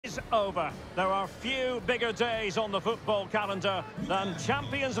Is over. There are few bigger days on the football calendar than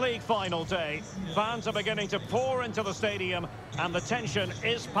Champions League final day. Fans are beginning to pour into the stadium and the tension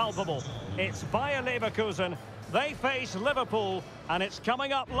is palpable. It's via Leverkusen. They face Liverpool and it's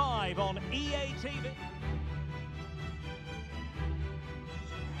coming up live on EA TV.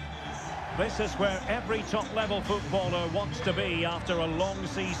 This is where every top-level footballer wants to be after a long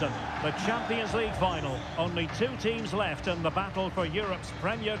season. The Champions League final. Only two teams left in the battle for Europe's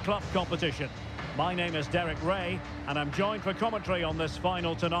Premier Club competition. My name is Derek Ray, and I'm joined for commentary on this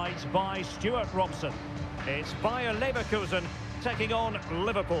final tonight by Stuart Robson. It's Bayer Leverkusen taking on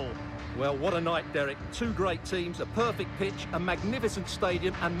Liverpool. Well, what a night, Derek. Two great teams, a perfect pitch, a magnificent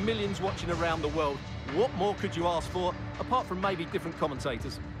stadium, and millions watching around the world. What more could you ask for, apart from maybe different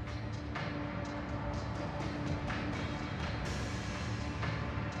commentators?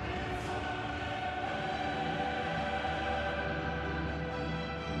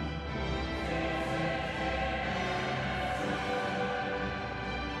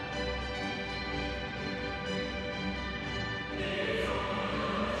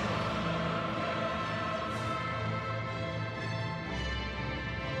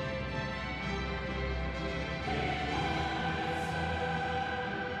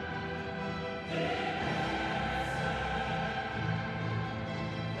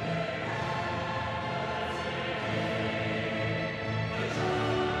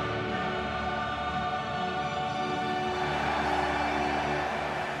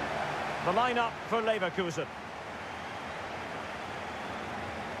 The lineup for Leverkusen.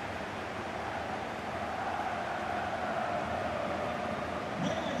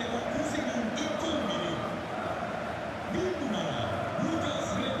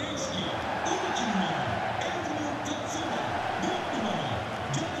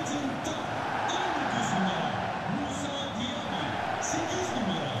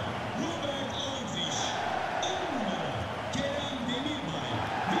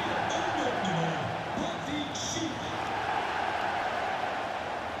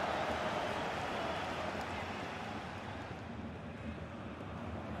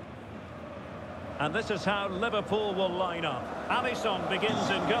 And this is how Liverpool will line up. Alisson begins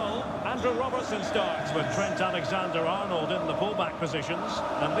in goal. Andrew Robertson starts with Trent Alexander-Arnold in the fullback positions.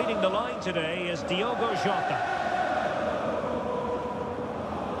 And leading the line today is Diogo Jota.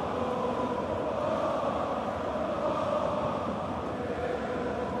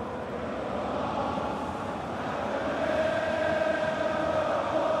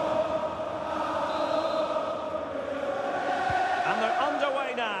 And they're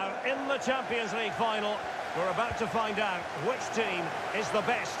underway now in the Champions League final. We're about to find out which team is the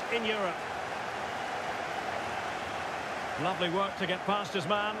best in Europe. Lovely work to get past his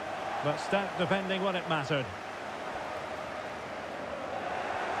man, but stout defending when it mattered.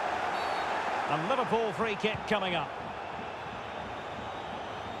 A Liverpool free kick coming up.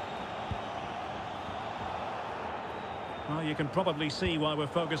 Well, you can probably see why we're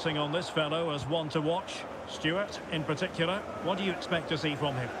focusing on this fellow as one to watch. Stuart, in particular, what do you expect to see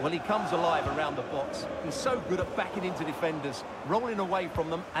from him? Well, he comes alive around the box. He's so good at backing into defenders, rolling away from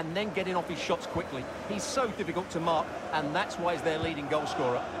them, and then getting off his shots quickly. He's so difficult to mark, and that's why he's their leading goal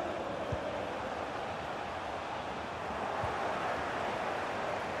scorer.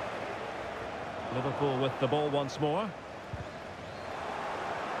 Liverpool with the ball once more.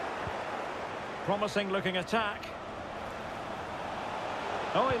 Promising looking attack.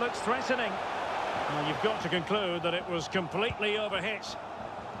 Oh, he looks threatening. Well, you've got to conclude that it was completely overhit.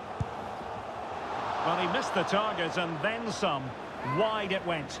 Well, he missed the target and then some. Wide it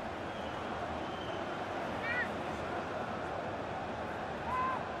went.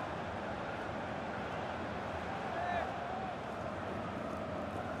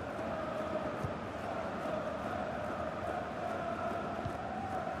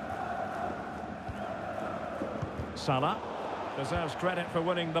 Salah deserves credit for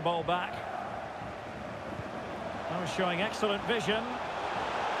winning the ball back. Oh, showing excellent vision.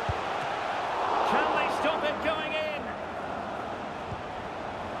 Can they stop it going in?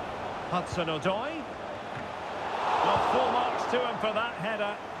 Hudson-Odoi. Well, full marks to him for that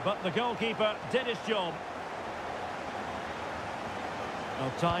header, but the goalkeeper did his job.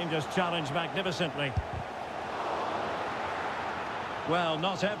 Well, timed his challenge magnificently. Well,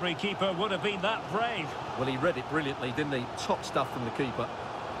 not every keeper would have been that brave. Well, he read it brilliantly, didn't he? Top stuff from the keeper.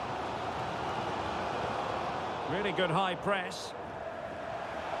 Really good high press.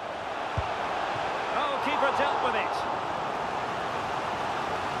 Oh, keeper dealt with it.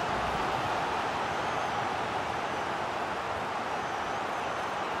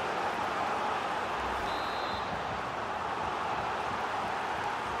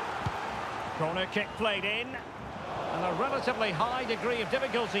 Corner kick played in. And a relatively high degree of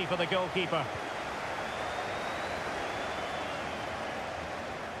difficulty for the goalkeeper.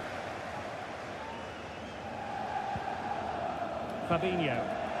 Fabinho.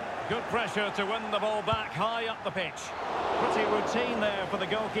 Good pressure to win the ball back high up the pitch. Pretty routine there for the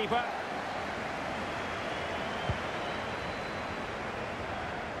goalkeeper.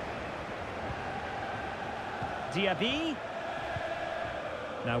 Diaby.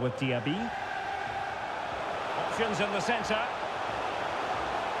 Now with Diaby. Options in the centre.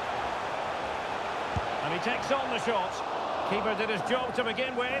 And he takes on the shot. Keeper did his job to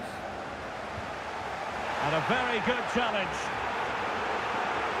begin with. And a very good challenge.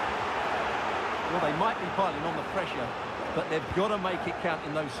 Well, they might be piling on the pressure, but they've got to make it count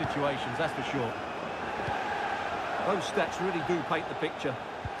in those situations, that's for sure. Those stats really do paint the picture.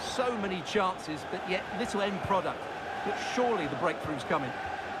 So many chances, but yet little end product. But surely the breakthrough's coming.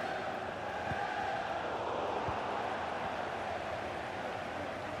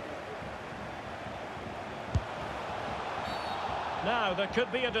 Now, there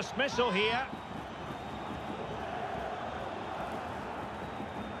could be a dismissal here.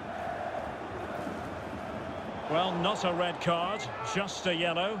 Well, not a red card, just a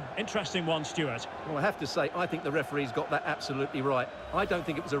yellow. Interesting one, Stuart. Well, I have to say, I think the referee's got that absolutely right. I don't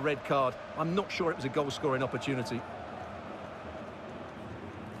think it was a red card. I'm not sure it was a goal-scoring opportunity.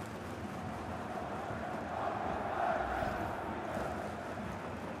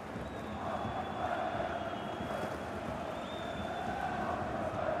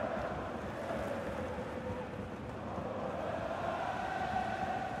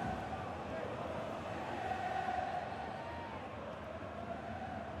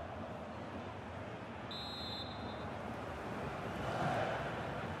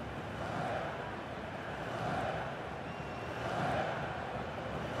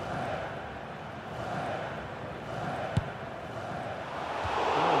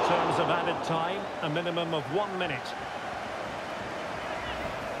 Of added time, a minimum of 1 minute.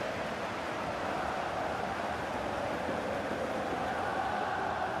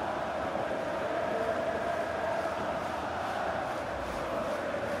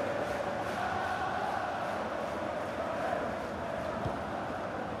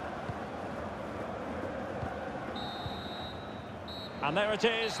 And there it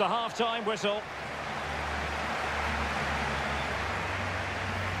is, the half-time whistle.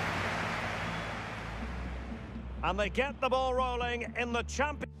 And they get the ball rolling in the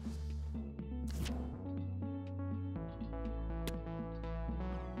champion.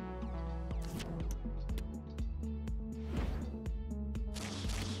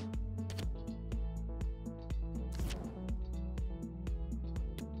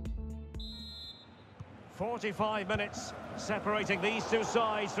 "45 minutes separating these two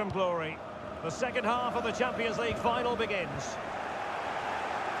sides from glory. The second half of the Champions League final begins.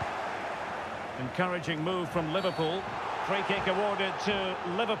 Encouraging move from Liverpool. Free kick awarded to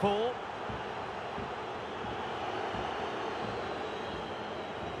Liverpool.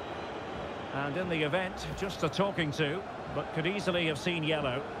 And in the event, just a talking to, but could easily have seen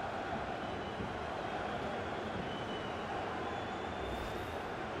yellow.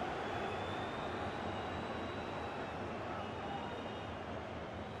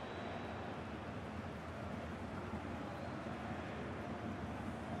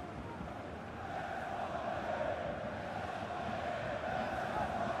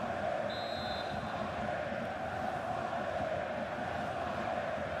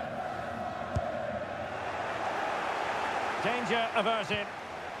 Danger averted.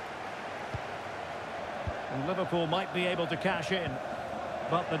 And Liverpool might be able to cash in,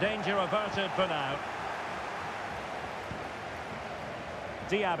 but the danger averted for now.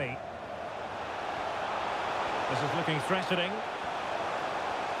 Diaby. This is looking threatening.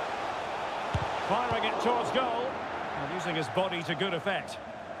 Firing it towards goal, and using his body to good effect.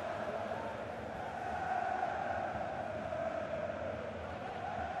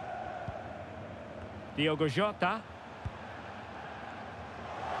 Diogo Jota.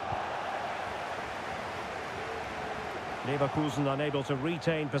 Leverkusen unable to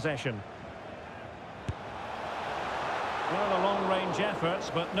retain possession. Well, a long-range efforts,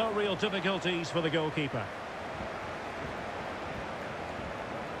 but no real difficulties for the goalkeeper.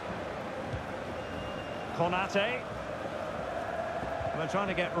 Konate. They're trying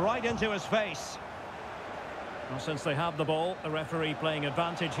to get right into his face. Well, since they have the ball, the referee playing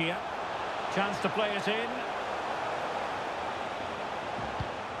advantage here. Chance to play it in.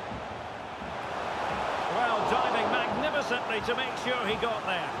 Well, diving magnificently to make sure he got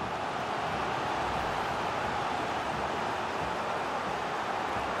there.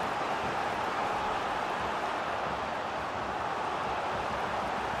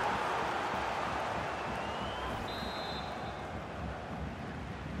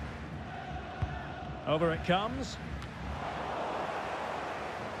 Over it comes.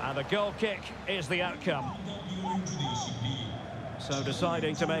 And a goal kick is the outcome. So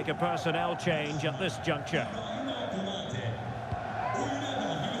deciding to make a personnel change at this juncture.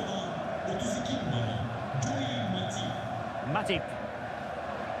 Matip.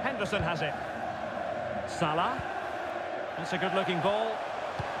 Henderson has it. Salah. It's a good-looking ball.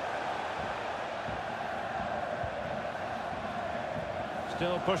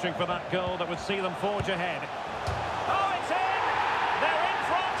 Still pushing for that goal that would see them forge ahead. Oh, it's in! They're in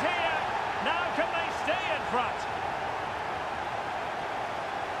front here! Now can they stay in front?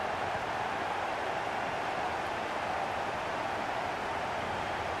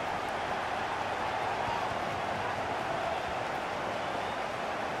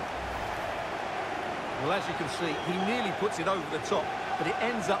 Well, as you can see, he nearly puts it over the top, but it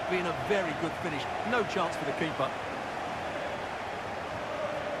ends up being a very good finish. No chance for the keeper.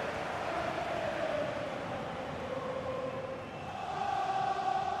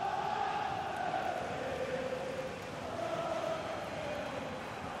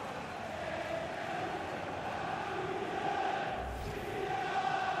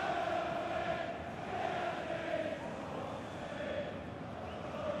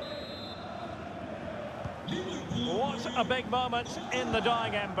 What a big moment in the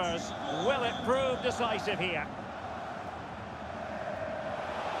dying embers. Will it prove decisive here?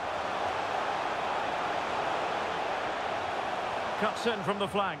 Cuts in from the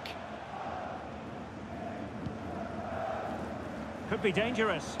flank. Could be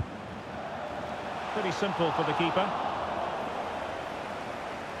dangerous. Pretty simple for the keeper.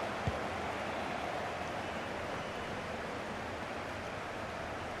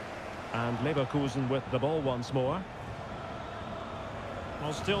 And Leverkusen with the ball once more.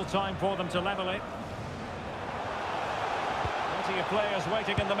 Well, still time for them to level it. Plenty of players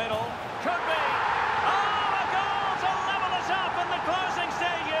waiting in the middle. Could be! Oh, a goal to level us up in the closing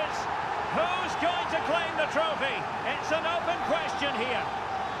stages! Who's going to claim the trophy? It's an open question here.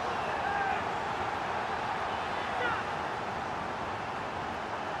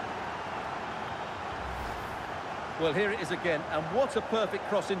 Well, here it is again, and what a perfect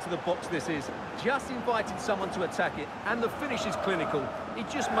cross into the box this is. Just invited someone to attack it, and the finish is clinical. He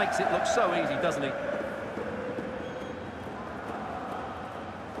just makes it look so easy, doesn't he?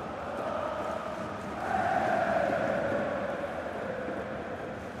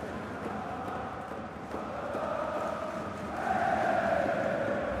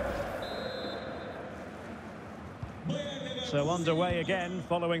 So underway again,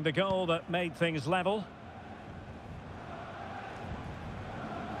 following the goal that made things level.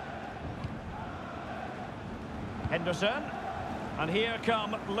 Henderson, and here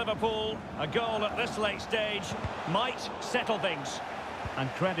come Liverpool. A goal at this late stage might settle things. And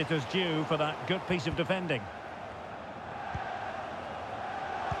credit is due for that good piece of defending.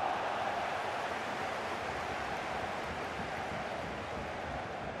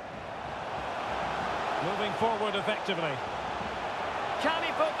 Moving forward effectively. Can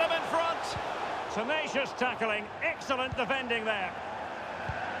he put them in front? Tenacious tackling, excellent defending there.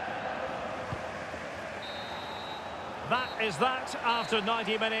 That is that after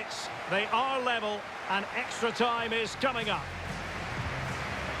 90 minutes. They are level and extra time is coming up.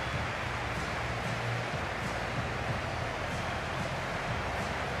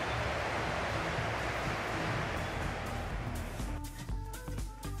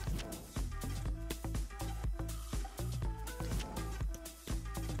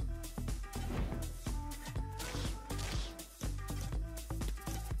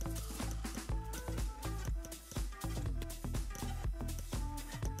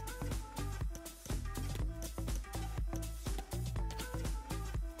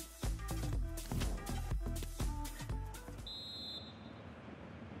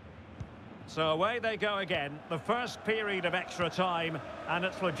 So away they go again, the first period of extra time, and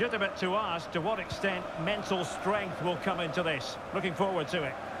it's legitimate to ask to what extent mental strength will come into this. Looking forward to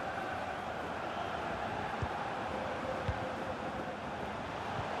it.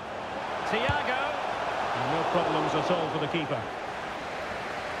 Thiago. And no problems at all for the keeper.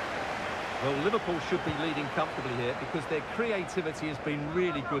 Well, Liverpool should be leading comfortably here because their creativity has been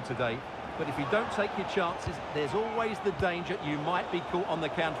really good today. But if you don't take your chances, there's always the danger you might be caught on the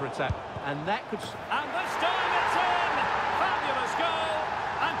counter-attack. And that could... And this time it's in! Fabulous goal!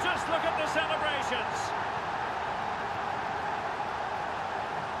 And just look at the celebrations!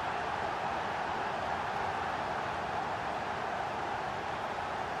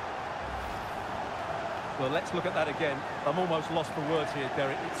 Well, let's look at that again. I'm almost lost for words here,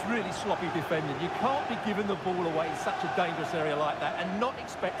 Derek. It's really sloppy defending. You can't be giving the ball away in such a dangerous area like that and not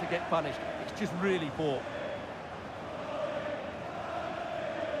expect to get punished. It's just really poor.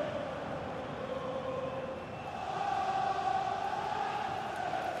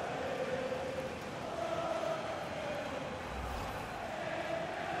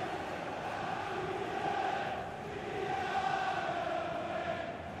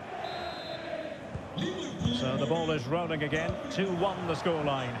 So the ball is rolling again. 2-1 the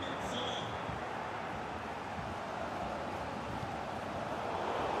scoreline.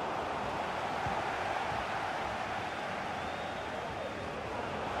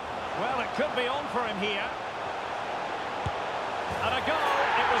 Well, it could be on for him here. And a goal.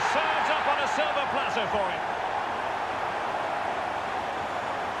 It was served up on a silver platter for him.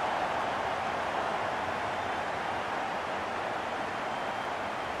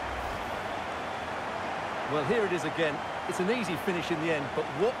 Well, here it is again. It's an easy finish in the end, but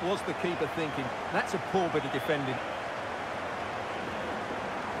what was the keeper thinking? That's a poor bit of defending.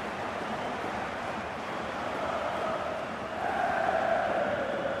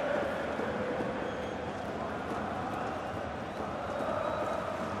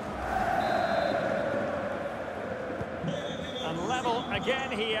 And level again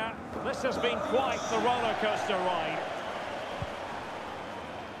here. This has been quite the roller coaster ride.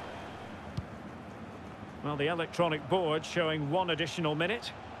 Well, the electronic board showing 1 additional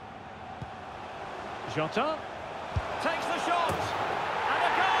minute. Jota takes the shot, and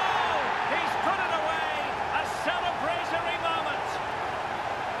a goal! He's put it away! A celebratory moment!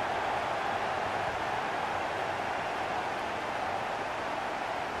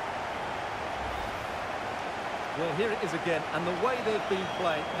 Well, here it is again, and the way they've been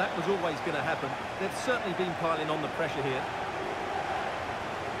playing, that was always going to happen. They've certainly been piling on the pressure here.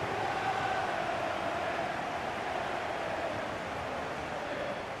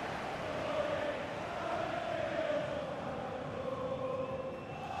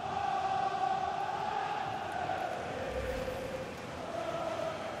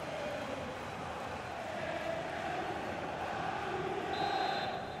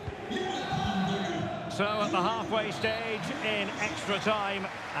 So at the halfway stage in extra time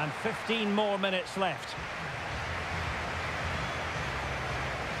and 15 more minutes left.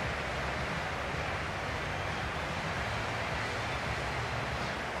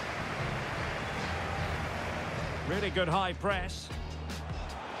 Really good high press.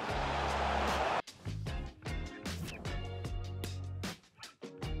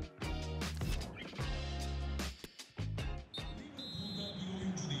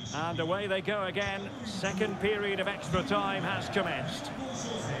 And away they go again. Second period of extra time has commenced.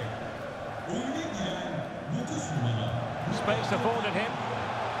 Space afforded him.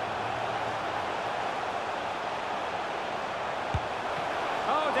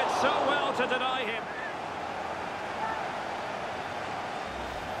 Oh, did so well to deny him.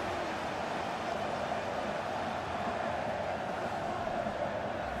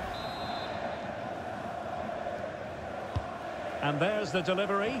 And there's the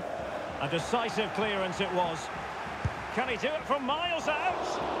delivery. A decisive clearance it was. Can he do it from miles out?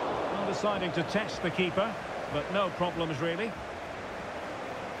 Well, deciding to test the keeper, but no problems really.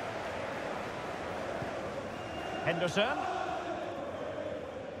 Henderson.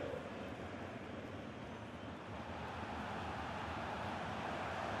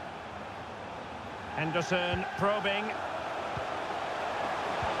 Henderson probing.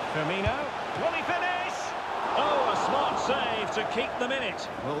 Firmino. Will he finish? Oh, a smart save to keep them in it.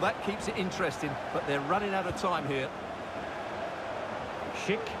 Well, that keeps it interesting, but they're running out of time here.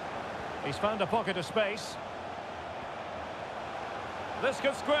 Schick. He's found a pocket of space. This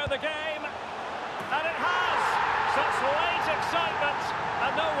could square the game. And it has! Such late excitement.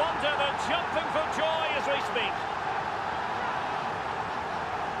 And no wonder they're jumping for joy as we speak.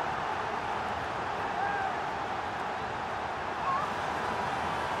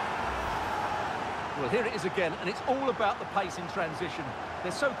 Well, here it is again, and it's all about the pace in transition.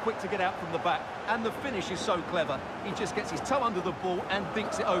 They're so quick to get out from the back, and the finish is so clever. He just gets his toe under the ball and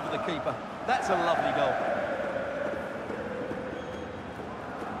dinks it over the keeper. That's a lovely goal.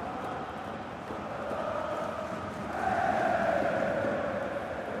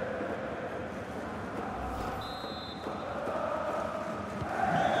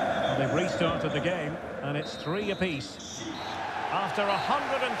 Well, they've restarted the game, and it's 3 apiece. After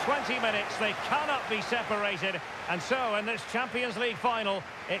 120 minutes, they cannot be separated. And so, in this Champions League final,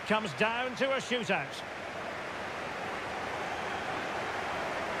 it comes down to a shootout.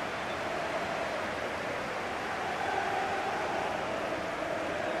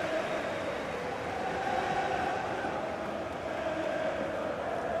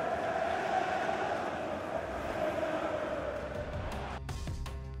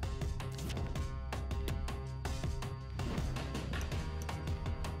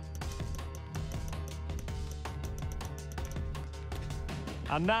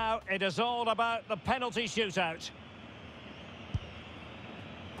 And now it is all about the penalty shootout.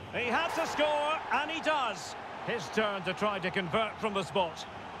 He had to score, and he does. His turn to try to convert from the spot.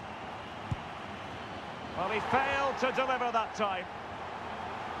 Well, he failed to deliver that time.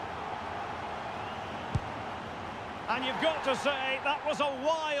 And you've got to say, that was a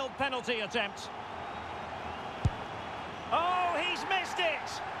wild penalty attempt. Oh, he's missed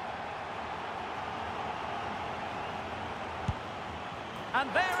it! And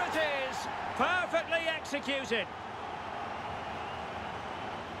there it is, perfectly executed.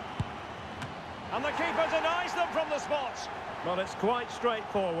 And the keeper denies them from the spot. Well, it's quite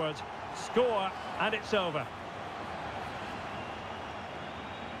straightforward. Score, and it's over.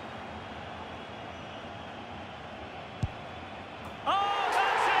 Oh,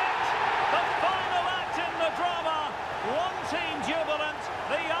 that's it! The final act in the drama. One team jubilant,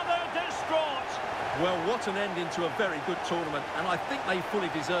 the other distraught. Well, what an ending to a very good tournament, and I think they fully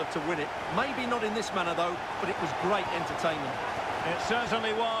deserve to win it. Maybe not in this manner, though, but it was great entertainment. It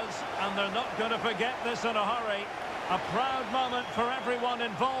certainly was, and they're not going to forget this in a hurry. A proud moment for everyone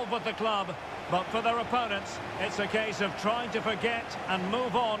involved with the club, but for their opponents, it's a case of trying to forget and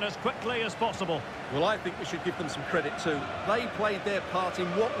move on as quickly as possible. Well, I think we should give them some credit too. They played their part in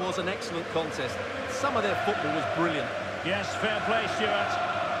what was an excellent contest. Some of their football was brilliant. Yes, fair play, Stuart.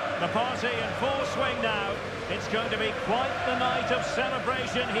 The party in full swing now. It's going to be quite the night of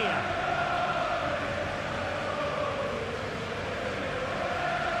celebration here.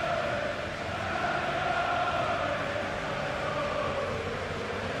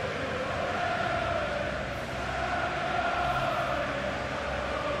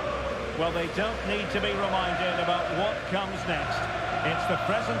 Well, they don't need to be reminded about what comes next. It's the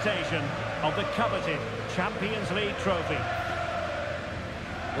presentation of the coveted Champions League trophy.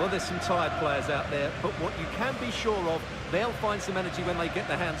 Well, there's some tired players out there, but what you can be sure of, they'll find some energy when they get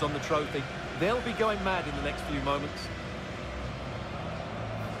their hands on the trophy. They'll be going mad in the next few moments.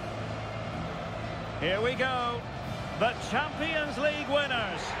 Here we go. The Champions League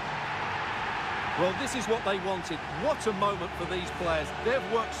winners. Well, this is what they wanted. What a moment for these players.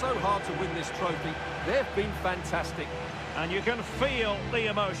 They've worked so hard to win this trophy. They've been fantastic. And you can feel the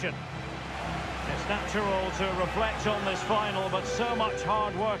emotion. It's natural to reflect on this final, but so much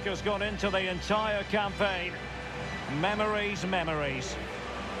hard work has gone into the entire campaign. Memories, memories.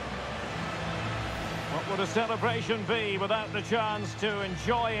 What would a celebration be without the chance to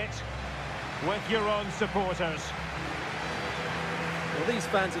enjoy it with your own supporters? Well, these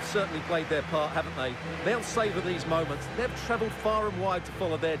fans have certainly played their part, haven't they? They'll savour these moments. They've travelled far and wide to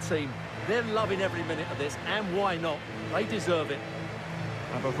follow their team. They're loving every minute of this, and why not? They deserve it.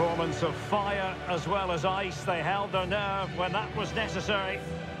 A performance of fire as well as ice. They held their nerve when that was necessary.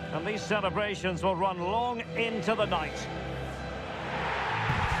 And these celebrations will run long into the night.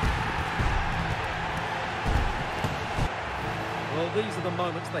 Well, these are the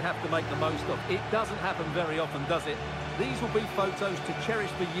moments they have to make the most of. It doesn't happen very often, does it? These will be photos to cherish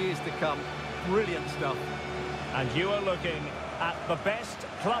for years to come. Brilliant stuff. And you are looking at the best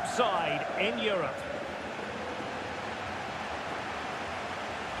club side in Europe.